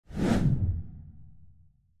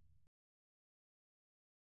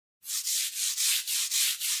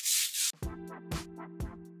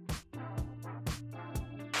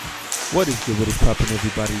What is good? What is poppin',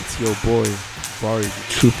 everybody? It's your boy, Vari, the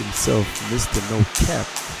truth himself, Mr. No Cap.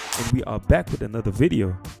 And we are back with another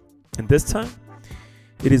video. And this time,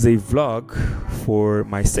 it is a vlog for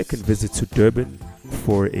my second visit to Durban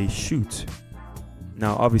for a shoot.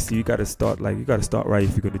 Now, obviously, you gotta start right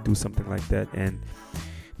if you're gonna do something like that. And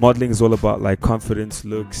modeling is all about like confidence,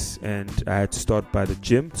 looks, and I had to start by the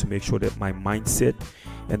gym to make sure that my mindset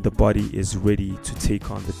and the body is ready to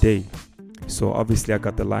take on the day. So obviously I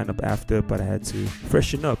got the lineup after, but I had to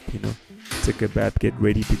freshen up, take a bath, get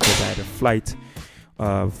ready, because I had a flight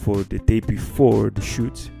for the day before the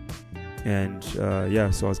shoot. And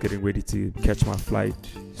so I was getting ready to catch my flight,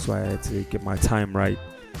 so I had to get my time right,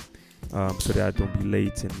 so that I don't be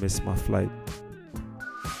late and miss my flight.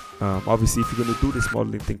 Obviously, if you're going to do this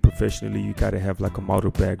modeling thing professionally, you got to have like a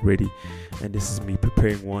model bag ready. And this is me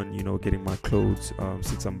preparing one, getting my clothes,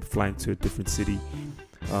 since I'm flying to a different city.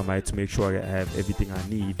 I had to make sure I have everything I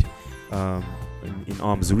need in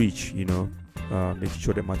arm's reach, making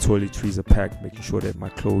sure that my toiletries are packed, making sure that my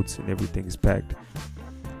clothes and everything is packed.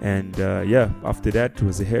 And after that, it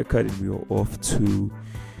was a haircut and we were off to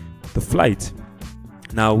the flight.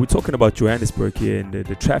 Now, we're talking about Johannesburg here, and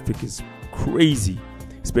the traffic is crazy,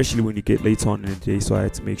 especially when you get late on in the day. So I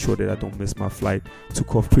had to make sure that I don't miss my flight.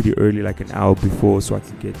 Took off pretty early, like an hour before, so I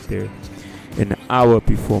could get there an hour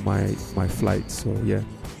before my flight. So yeah,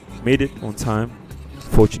 made it on time,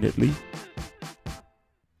 fortunately.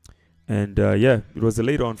 And it was a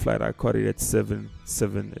later on flight. I caught it at 7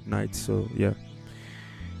 at night. So yeah,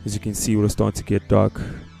 as you can see, it was starting to get dark,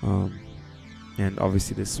 and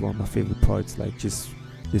obviously this is one of my favorite parts, like just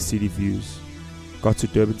the city views. Got to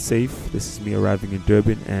Durban safe. This is me arriving in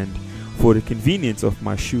Durban, and for the convenience of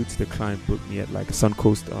my shoot, the client booked me at like a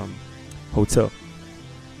Suncoast hotel.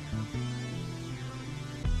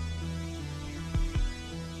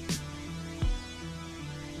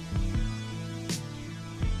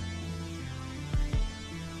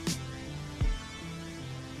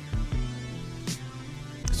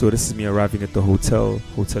 So this is me arriving at the hotel.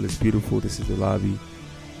 Hotel is beautiful. This is the lobby.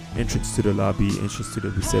 Entrance to the lobby, entrance to the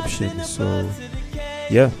reception. So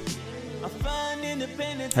yeah,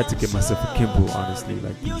 had to get myself a gimbal, honestly.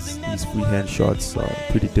 Like these freehand shots are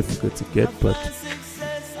pretty difficult to get, but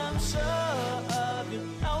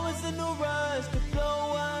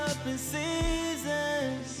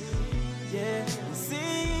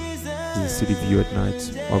the city view at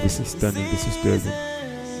night, obviously stunning. This is Durban.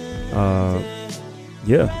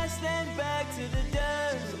 Yeah.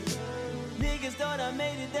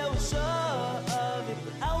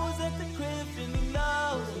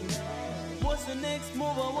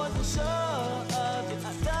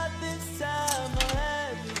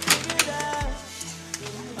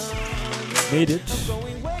 Made it.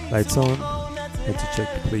 Lights on. Had to check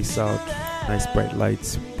the place out. Nice bright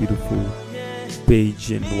lights, beautiful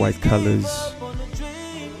beige and white colors.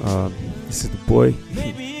 This is the boy.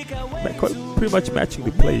 Pretty much matching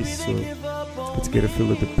the place, so let's get a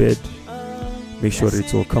feel of the bed, make sure that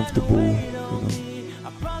it's all comfortable,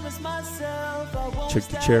 check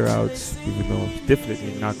the chair out, even though I'm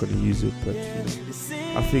definitely not going to use it, but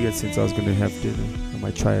I figured since I was going to have dinner, I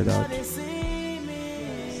might try it out.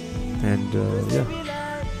 And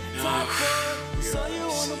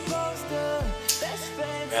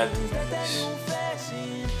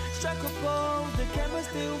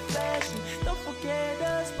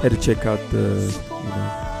had to check out the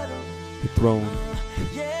throne,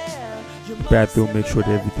 the bathroom, make sure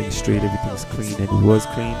that everything's straight, everything's clean, and it was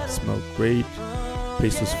clean. It smelled great.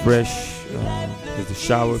 Place was fresh. There's a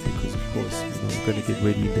shower because, of course, I'm gonna get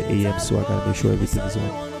ready in the AM, so I gotta make sure everything is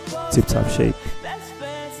on tip-top shape.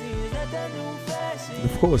 And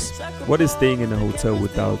of course, what is staying in a hotel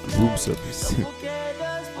without room service? You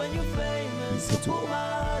had to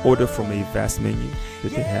order from a vast menu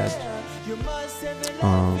that they had.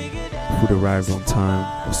 Food arrived on time.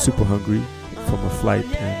 I was super hungry from a flight,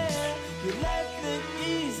 and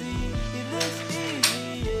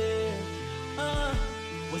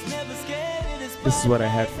this is what I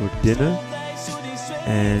had for dinner,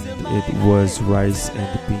 and it was rice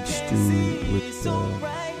and a bean stew with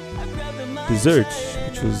dessert,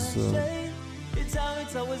 which was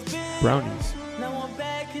brownies.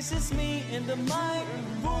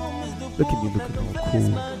 Look at me looking all cool,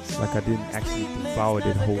 like I didn't actually devour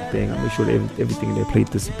that whole thing. I made sure that everything in their plate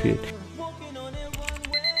disappeared.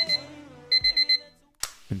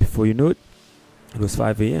 And before you know it, it was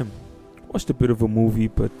 5 AM. Watched a bit of a movie,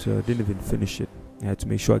 but didn't even finish it. I had to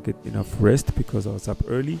make sure I get enough rest because I was up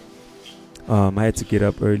early. I had to get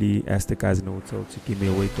up early, ask the guys in the hotel to give me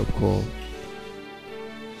a wake-up call.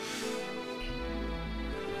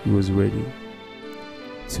 He was ready.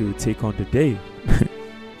 to take on the day.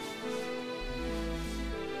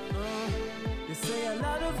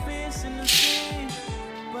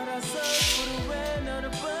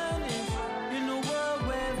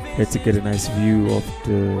 Had to get a nice view of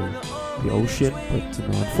the ocean, but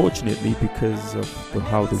unfortunately, because of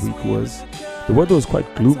how the week was, the weather was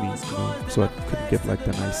quite gloomy, so I couldn't get like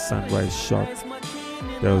the nice sunrise shot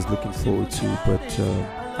that I was looking forward to. But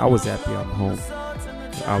I was happy I'm home.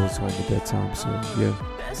 I was home at that time, so yeah.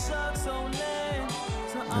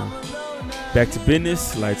 Back to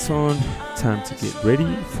business, lights on, time to get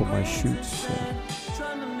ready for my shoot. So.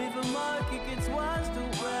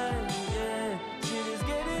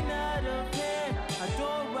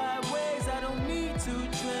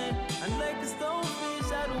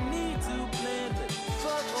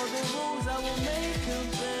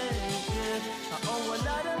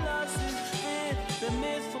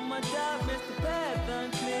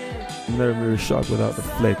 Another mirror shot without the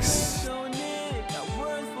flex.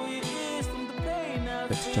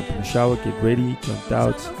 Had to jump in the shower, get ready, jumped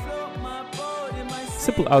out.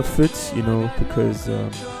 Simple outfit, because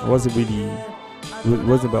I wasn't really. It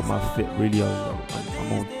wasn't about my fit really. I'm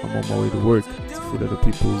on my way to work to fit other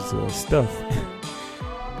people's stuff.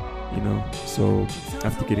 So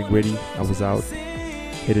after getting ready, I was out,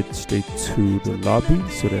 headed straight to the lobby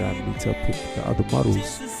so that I meet up with the other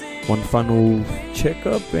models. One final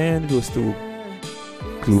checkup and it was still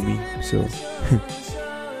gloomy, so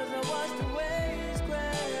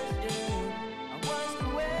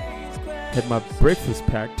had my breakfast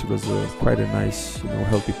packed. It was quite a nice,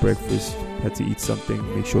 healthy breakfast. Had to eat something,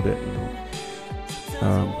 make sure that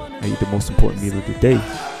I eat the most important meal of the day.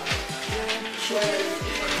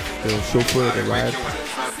 The chauffeur arrived,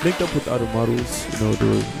 linked up with other models. They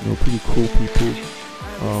were pretty cool people.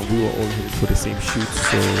 We were all headed for the same shoot,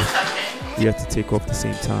 so we had to take off the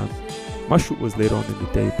same time. My shoot was later on in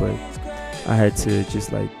the day, but I had to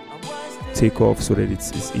just like take off so that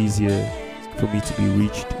it's easier for me to be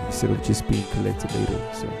reached instead of just being collected later.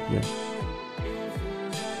 So yeah.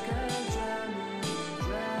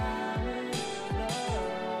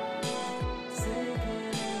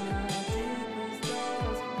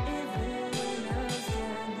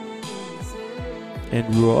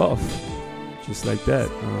 And we were off. Just like that.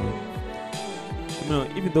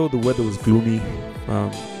 Even though the weather was gloomy,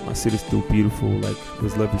 my city's still beautiful. Like, it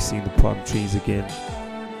was lovely seeing the palm trees again,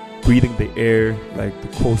 breathing the air. Like, the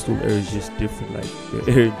coastal air is just different. Like,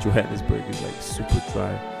 the air in Johannesburg is like super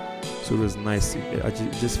dry, so it was nice.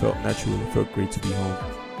 It just felt natural. It felt great to be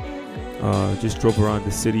home. Just drove around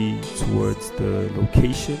the city towards the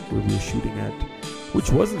location where we were shooting at,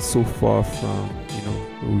 which wasn't so far from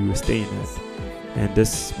where we were staying at. And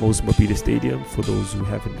this Moses Mabhida Stadium, for those who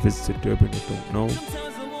haven't visited Durban and don't know.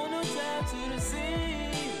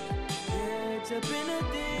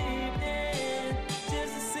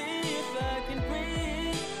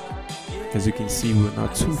 As you can see, we're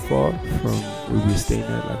not too far from where we were staying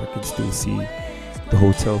at. Like, I can still see the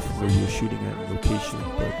hotel from where we were shooting at the location.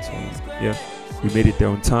 But yeah, we made it there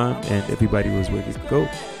on time and everybody was ready to go.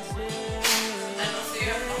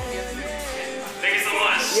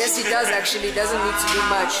 Yes, he does actually. He doesn't need to do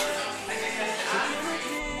much.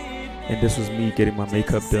 And this was me getting my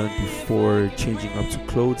makeup done before changing up to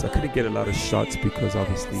clothes. I couldn't get a lot of shots because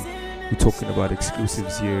obviously we're talking about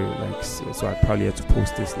exclusives here. Like, so I probably had to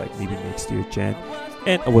post this like maybe next year, Jan.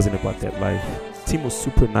 And I wasn't about that life. The team was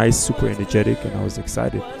super nice, super energetic, and I was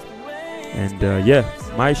excited. And yeah,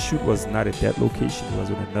 my shoot was not at that location. It was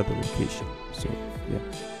at another location. So yeah.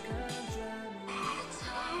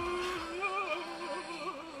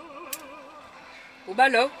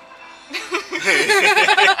 Ubalo.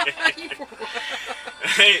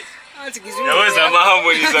 Yawenza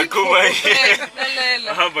amahambo nizakhuma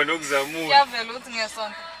ahamba nokuzamula yavela uthi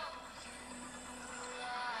ngesonto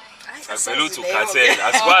avela uthi ukhathele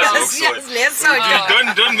asikwazi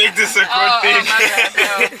ukusola. Don't make this a good thing.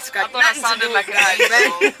 I thought I sounded like an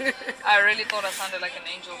angel. I really thought I sounded like an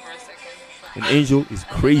angel for a second. An angel is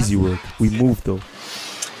crazy work. We moved though.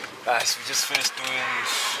 Guys, we just finished doing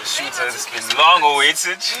the shoot and it's been long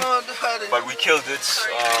awaited, but we killed it.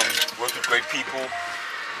 Worked with great people,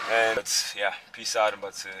 and yeah, peace out. I'm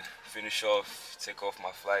about to finish off, take off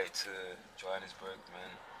my flight to Johannesburg,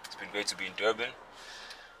 man. It's been great to be in Durban,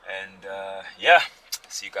 and yeah,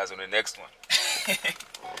 see you guys on the next one.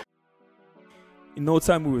 In no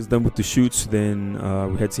time we was done with the shoots, then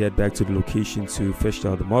we had to head back to the location to fetch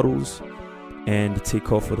out the models and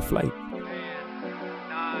take off for the flight.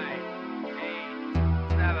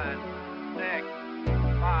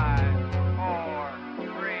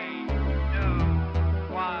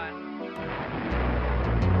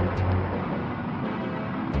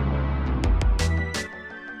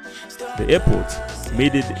 the airport.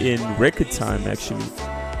 Made it in record time, actually.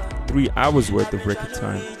 3 hours worth of record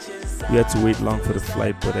time. We had to wait long for the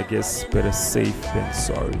flight, but I guess better safe than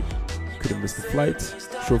sorry. Could have missed the flight.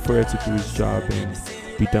 Chauffeur had to do his job and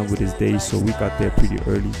be done with his day, so we got there pretty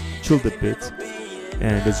early, chilled a bit,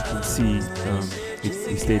 and as you can see,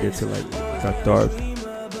 we stayed there till like it got dark.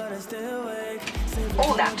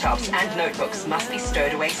 All laptops and notebooks must be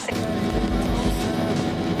stowed away safe.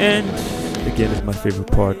 And again, it's my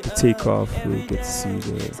favorite part, the takeoff. We'll get to see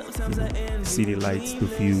the city lights, the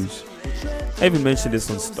views. I even mentioned this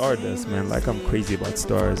on Stardust, man. Like, I'm crazy about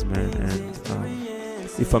stars, man. And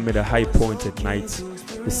if I'm at a high point at night,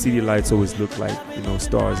 the city lights always look like,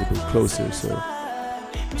 stars a bit closer. So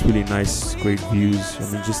it's really nice, great views.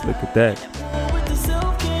 I mean, just look at that.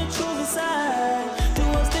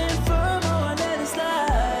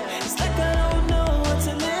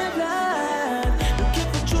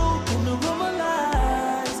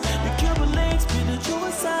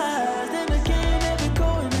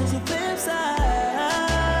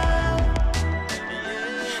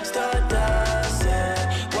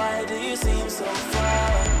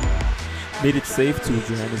 Made it safe to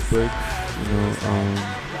Johannesburg,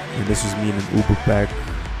 and this was me in an Uber back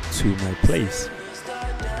to my place.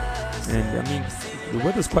 And I mean, the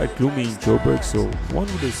weather's quite gloomy in Joburg, so one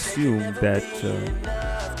would assume that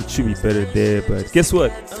it should be better there. But guess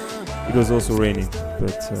what? It was also raining.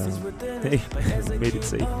 But hey, made it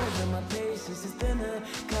safe.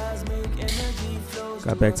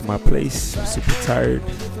 Got back to my place, I'm super tired,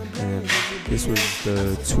 and this was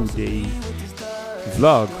the 2-day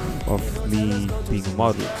vlog of me being a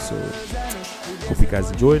model. So hope you guys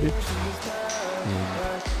enjoyed it,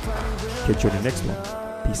 and catch you on the next one.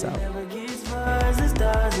 Peace out.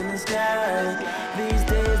 These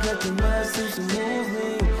days nothing much seems to move me.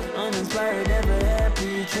 Uninspired, ever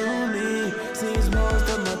happy, truly. Seems most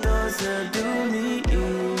of my thoughts subdue me.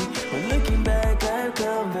 When looking back, I've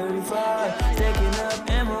come very far. Taking up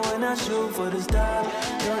ammo when I shoot for the star.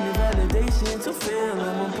 Don't need validation to feel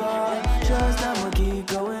I'm a part. Trust I'ma keep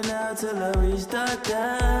going out till I reach the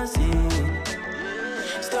top.